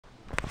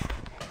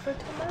for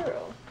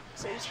tomorrow.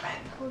 So it's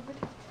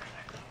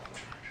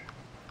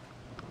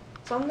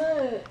on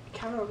the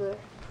counter over there.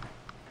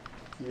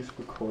 You're just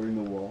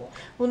recording the wall?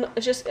 Well, no,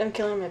 it's just, I'm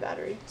killing my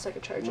battery so I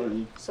can charge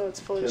it. So it's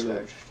fully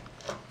charged.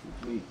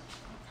 Me.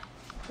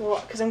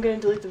 Well, because I'm going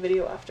to delete the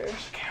video after.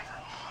 There's a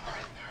camera on right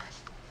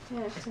there.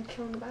 Yeah, because I'm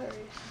killing the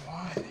battery.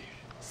 Why, dude?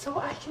 So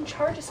I can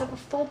charge this. I have a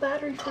full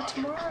battery for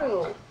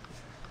tomorrow. God,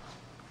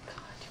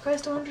 you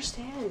guys don't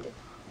understand.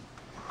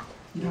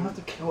 You don't have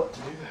to kill it to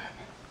do that.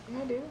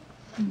 Yeah, I do.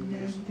 No,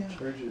 you don't.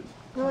 Charge it.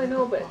 No, I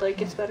know, but like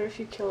it's better if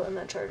you kill it and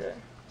then charge it.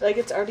 Like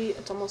it's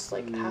almost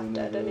like half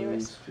dead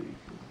anyways.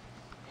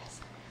 Yes.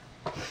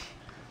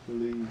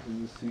 Believe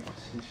in the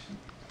superstition.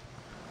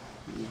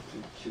 You have to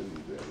kill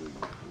your battery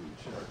before you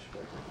charge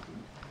back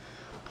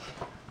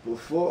up.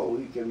 Before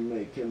we can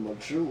make him a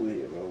true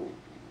hero,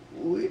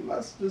 we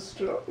must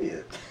destroy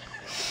it.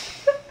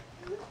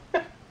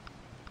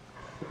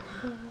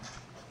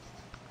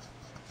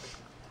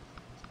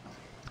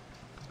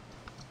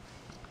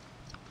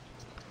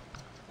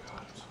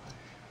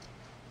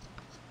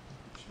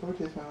 Should we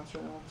taste my answer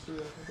now and see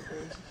what the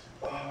taste is?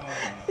 I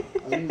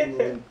don't even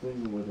really think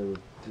what it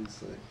would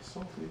taste like.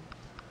 Salty.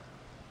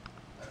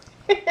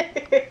 I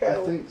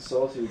think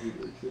salty would be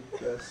like the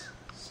best.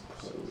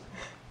 So.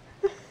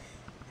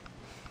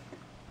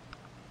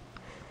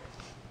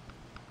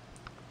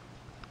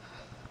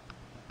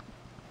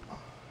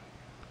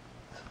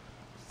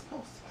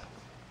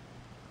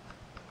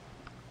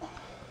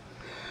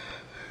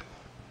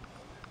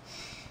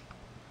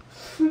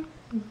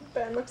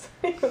 Ben looks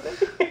like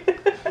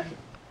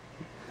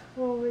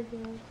oh my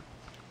god.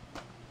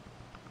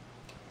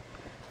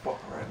 Fuck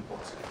red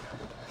balls.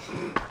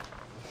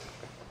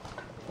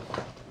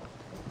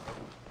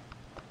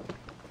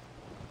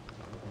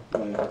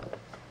 Yeah,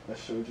 I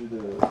showed you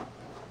the. Have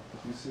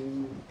you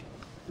seen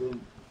the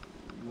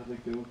Let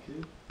It Go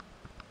kid?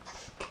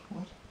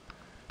 What?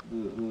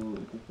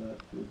 The fat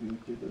Filipino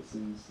kid that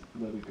sings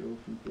Let It Go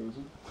from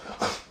Frozen?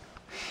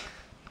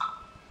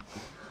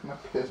 I'm gonna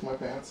piss my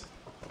pants.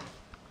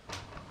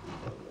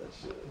 Love that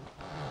shit.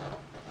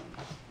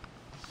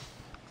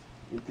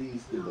 It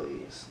is the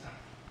best.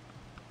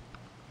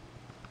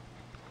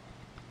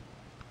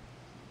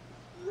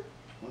 I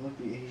like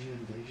the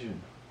Asian invasion.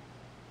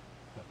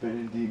 A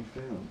Benedine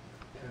film.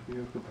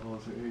 Tapioca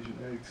balls are Asian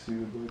eggs, so you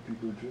white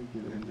people drink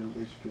it, and the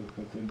rich people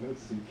cut their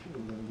nuts and kill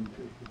them and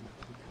take it.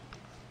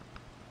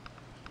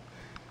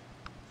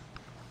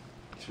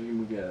 Should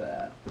we get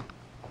that?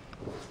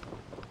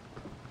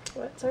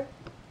 What, sorry?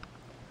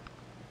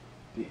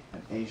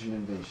 An Asian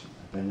invasion,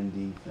 a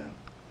Benedine film.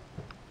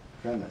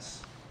 Premise.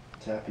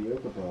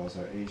 Tapioca balls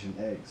are Asian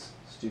eggs.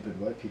 Stupid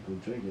white people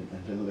drink it,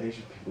 and little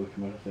Asian people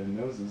come out of their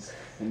noses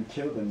and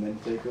kill them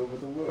and take over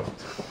the world.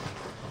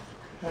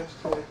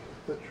 Hashtag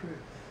the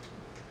truth.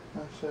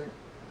 Hashtag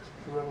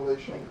the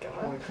revelation of Oh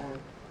my God. 2020.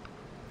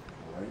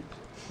 Right?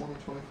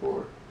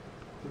 2024.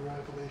 The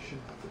revelation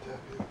of the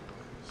tapioca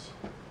virus.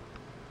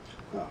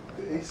 Oh,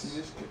 The AC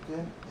just kicked in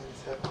and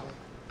it's happening.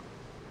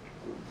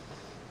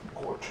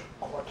 Good.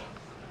 Holy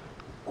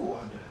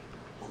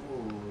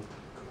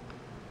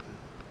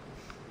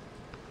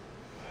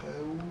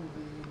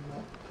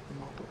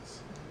muppets.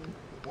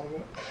 One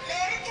minute.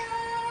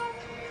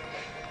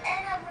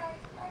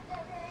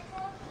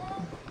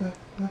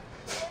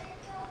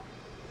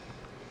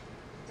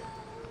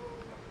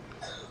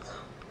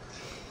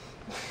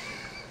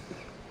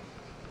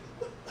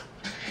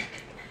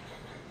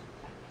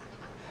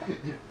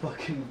 Your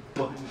fucking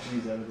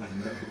bungees out of my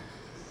nose.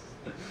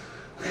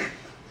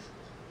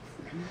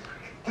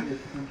 You're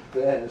the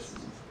best.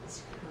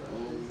 Oh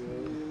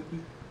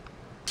man.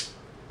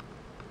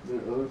 There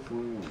are other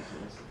funny ones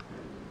also.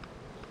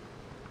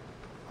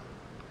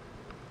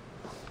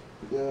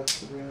 Yeah,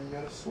 Sabrina, you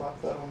gotta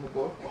slap that on the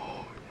book. Oh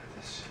yeah,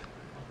 this shit.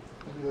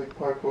 It'll be like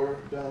parkour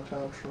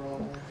downtown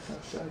Toronto.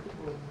 Hashtag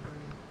living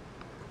dream.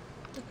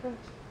 Okay.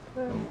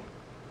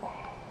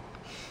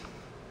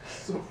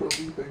 So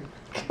relieving.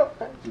 Come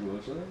on. Did you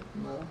watch that?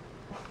 No.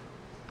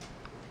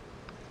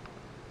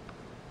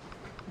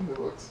 It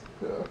looks.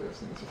 Yeah, okay, I've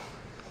seen this one.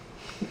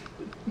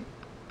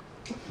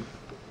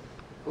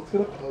 Let's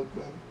get a hug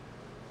then.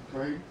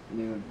 Right?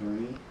 Yeah,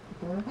 Bernie.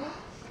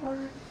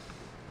 Bernard.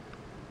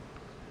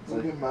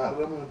 I'll get mad at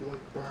him and I'll be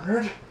like,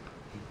 Bernard?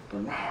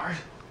 Bernard.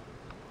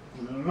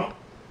 No.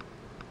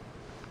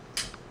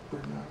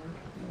 Bernard.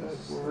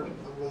 Yes. Edward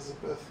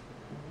Elizabeth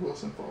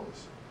Wilson Falls.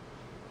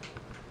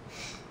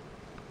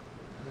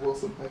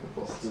 Wilson Hyphen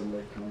Falls. Still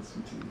like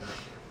Constantine.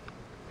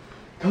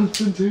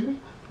 Constantine?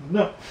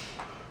 No.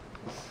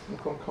 I'll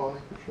call him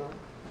Connie for sure.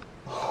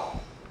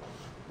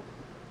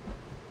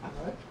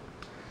 Alright?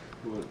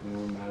 What? They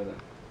were mad at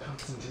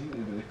Constantine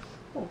today.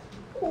 Oh.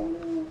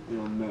 You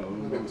don't know.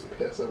 And it was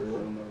piss You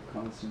everywhere. don't know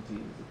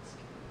Constantine. It's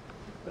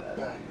bad.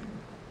 Bang.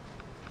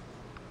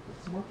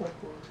 It's more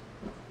parkour.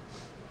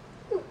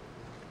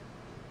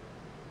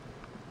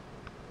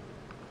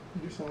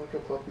 You sound like a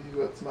puppy who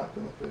got smacked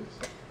in the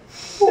face.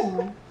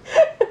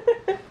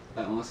 I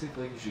honestly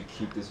feel like you should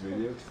keep this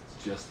video because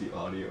it's just the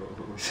audio of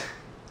it.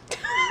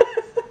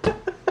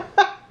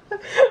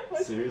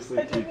 What's seriously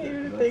I didn't keep it.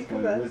 even That's think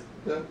of funny.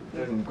 that.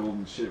 There's some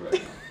golden shit right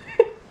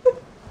now.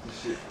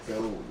 This shit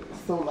golden.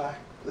 So like,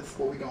 this is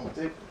what we gonna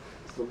do.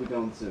 That's what we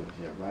gonna do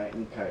here, right?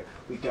 Okay.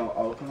 We gonna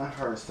open a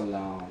hair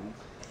salon.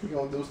 We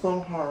gonna do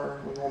some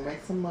hair. We gonna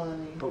make some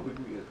money. But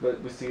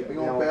we see, We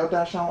gonna bail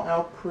Dashawn out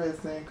of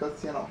prison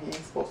because you know he ain't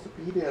supposed to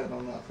be there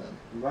or nothing.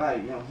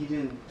 right? You know he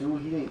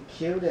didn't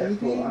kill that He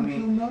fool. didn't I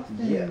mean, do nothing.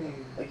 yeah,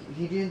 Man. like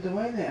he didn't do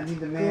anything. I mean,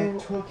 the man Girl.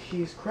 took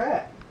his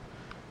crack.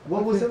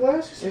 What was it? What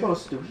else he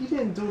supposed to do? He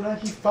didn't do that.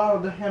 He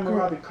followed the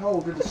Hammurabi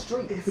Code to the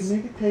streets. If a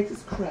nigga takes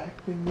his crack,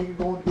 then nigga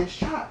gonna get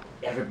shot.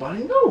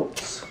 Everybody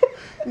knows.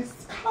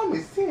 It's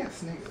common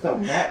sense, nigga. So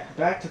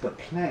back to the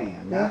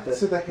plan, not Back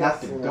to the not the hair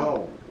salon.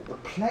 goal. The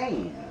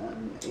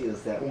plan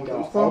is that we're We'll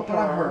gonna do some open a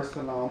hair. hair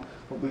salon,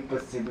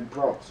 but see we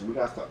broke, so we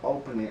got to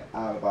open it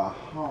out of our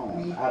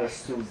home, out of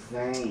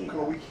Suzanne.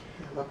 Girl, we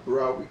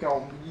bro, we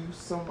gonna use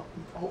some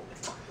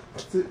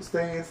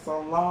staying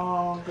so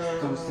longer.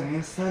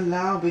 Suzanne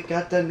Salon, we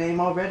got the name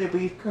already.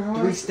 We Girl,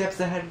 3 steps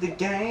ahead of the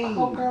game.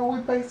 Oh girl,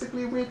 we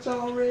basically rich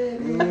already.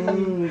 We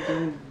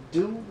gonna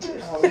do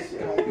this. Oh, it's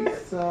gonna be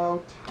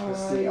so tight. But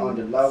see, on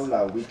the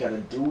low, we gotta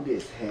do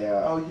this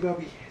here. Oh, you gonna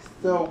be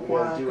so we gotta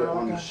quiet, do it girl.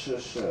 on the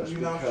shush. You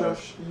know, because-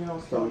 shush. You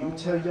know, So you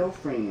tell your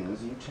friends,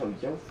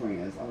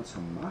 I'll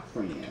tell my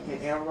friends.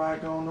 And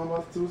everybody gonna know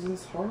about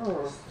Susan's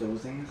her.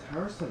 Suzanne's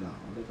hair salon.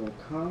 They're gonna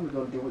come, we're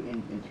gonna do it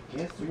in the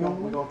guest We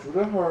room. gonna do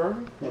the her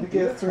in the do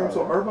guest the room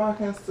so her. everybody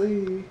can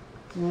see.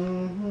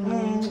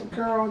 Mm-hmm.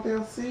 Girl,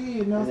 they'll see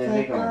it. And they'll And then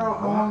say, they gonna girl,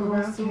 I walk wanna go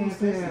around to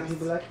campus and Susan's.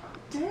 people like,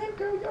 damn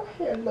girl, your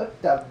hair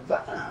look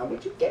divine.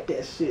 Where'd you get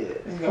that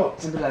shit? And go,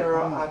 And be like,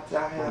 girl, oh,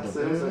 I have the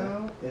Susan.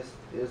 weirdo?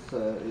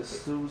 It's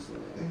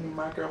Susan. And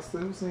my girl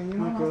Susan, you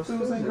know My my girl Susan,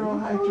 Susan. girl,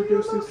 I Oh,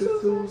 introduce you you know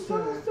to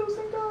Susan.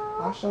 Susan.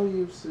 I'll show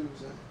you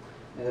Susan.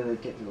 And then they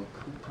get little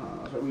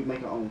coupons, right? We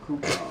make our own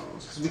coupons.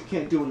 Because we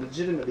can't do it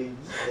legitimately,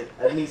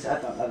 at least I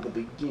thought at the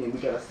beginning. We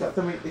gotta start.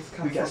 I mean, it's We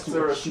kind got of to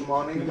serious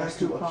money we in got that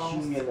to coupons.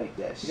 accumulate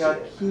that You shit.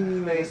 gotta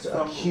accumulate Just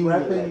some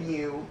accumulate.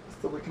 revenue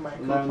so we can make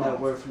Learn that coupons.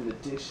 word from the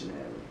dictionary.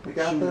 We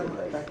got to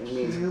Accumulate. It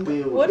means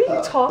accumulate. build What are you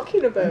up.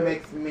 talking It about?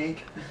 makes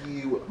make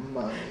you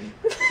money.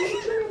 What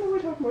are we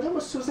talking about? That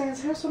was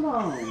Suzanne's hair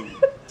salon.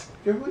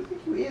 Girl, who do you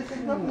think you is?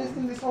 You've been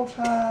listening this whole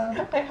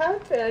time. I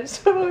have been. I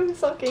just don't know where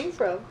this all came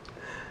from.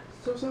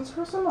 Suzanne's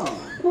hair salon.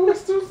 Who is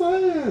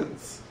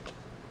Susan's?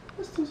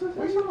 That's Suzanne's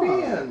Where hair you salon.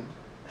 been?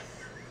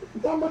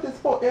 I'm talking about this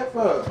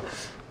forever.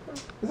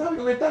 It's how we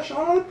gonna get that shit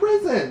out of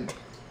prison.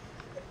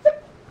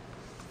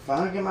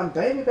 Finally get my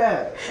baby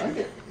back.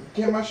 I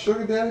get my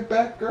sugar daddy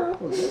back, girl.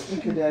 Oh, that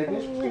sugar daddy, bitch,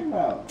 what you talking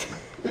about?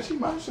 Bitch, he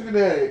my sugar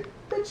daddy.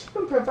 Bitch, you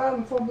been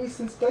providing for me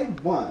since day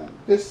one.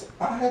 Bitch,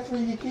 I had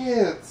 3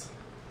 kids.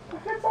 I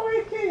have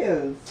 4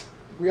 kids.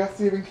 We got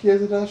 7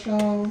 kids at us,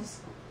 Jones.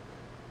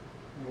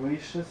 We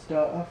should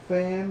start a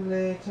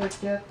family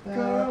together.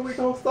 Girl, we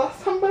gonna start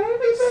some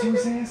babies, baby.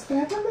 Suzanne's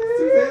family.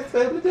 Suzanne's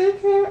family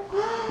daycare.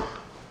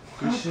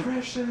 We How should-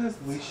 precious.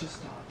 We should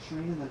start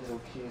training the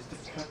little kids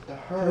to cut the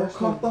We'll hair.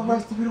 cut the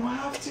hearse so we don't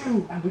have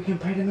to. And we can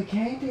pay them a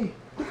candy.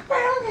 We can pay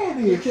our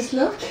candy. just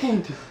love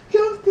candy.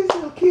 Girl, these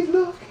little kids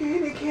love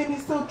candy.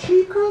 Candy's so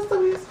cheap, girl,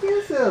 so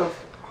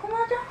expensive. Oh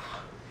my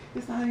god.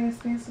 It's not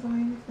expensive or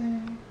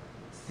anything.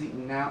 See,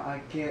 now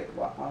I get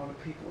why all the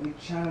people in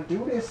China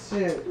do this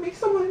shit. Make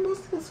some money,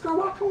 most of this girl.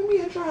 Why come with me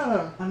in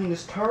China? I mean,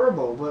 it's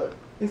terrible, but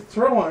It's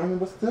terrible, I mean,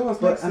 but still, it's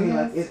but I mean,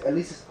 like, sense. at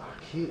least it's our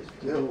kids.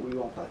 We can do what we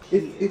want with our If-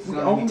 kids. if we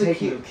We're gonna own be the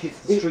taking kid- the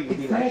kids to the street and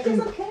be like, exactly.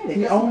 "Get some candy, We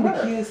get some own the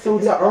hair." kids, so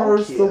It's they're our own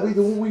ours, so we kids.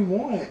 do what we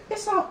want.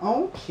 It's our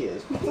own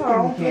kids. We It's can our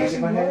own give them kids.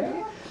 candy by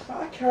hand.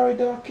 I carried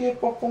that kid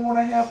for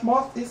 4.5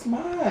 months. It's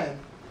mine.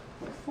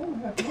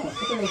 4.5 months.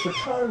 I think it's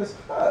retired as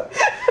fuck.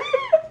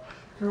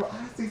 Girl,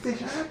 I see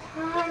six.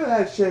 I'm tired of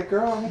that shit,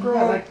 girl. I'm You girl.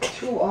 got like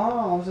 2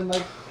 arms and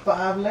like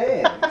 5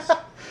 legs.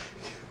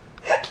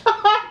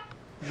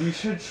 We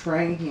should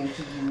train him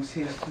to use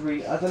his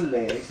 3 other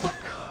legs to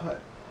cut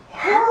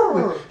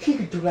her. He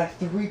could do like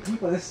 3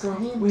 people at the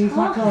same We ain't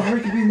time. fucking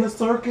hurry to be in the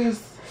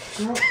circus.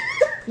 Girl,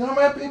 you know how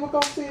many people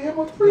go see him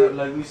with Yeah, 3?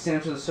 like you send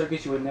him to the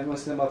circus, you would never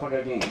see that motherfucker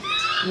again.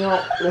 You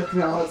know, let's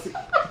be honest.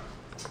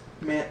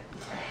 Man,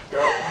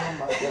 girl, oh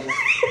my goodness.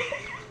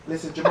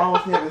 Listen,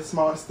 Jamal's never the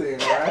smartest thing,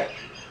 right?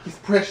 He's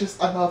precious.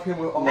 I love him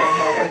with all my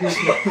heart, but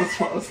he's not the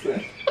smartest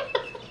thing.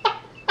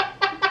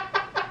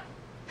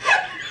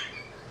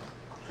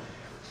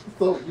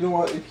 So, you know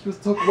what? If he was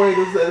took away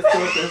to that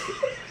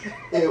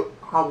circus,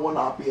 I will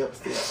not be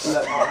upset.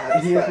 That's all I have to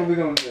Here's say. what we're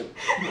gonna do.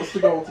 What's the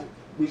goal to?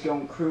 We're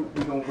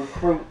gonna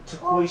recruit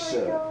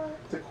Taquisha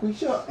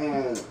Taquisha?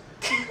 and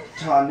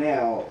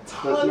Tarnell.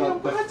 Tarnell?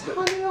 Why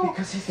Tarnell?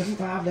 Because he's the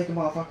 5-legged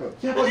motherfucker.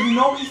 Yeah, but you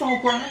know he's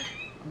on crack.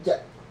 Yeah.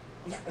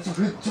 So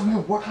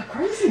he'll work like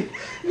crazy.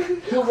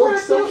 He'll work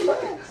so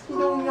fast. You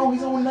don't know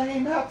his own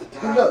name half the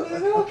time. Look,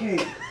 nigga.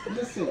 okay,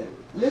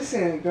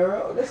 listen,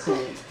 girl, listen.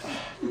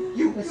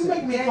 You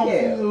make me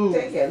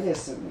confused. Yeah,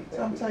 listen.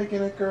 I'm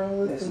taking it, girl.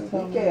 Listen, Listen,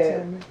 tell me, we get-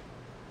 tell me.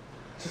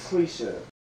 Taquisha,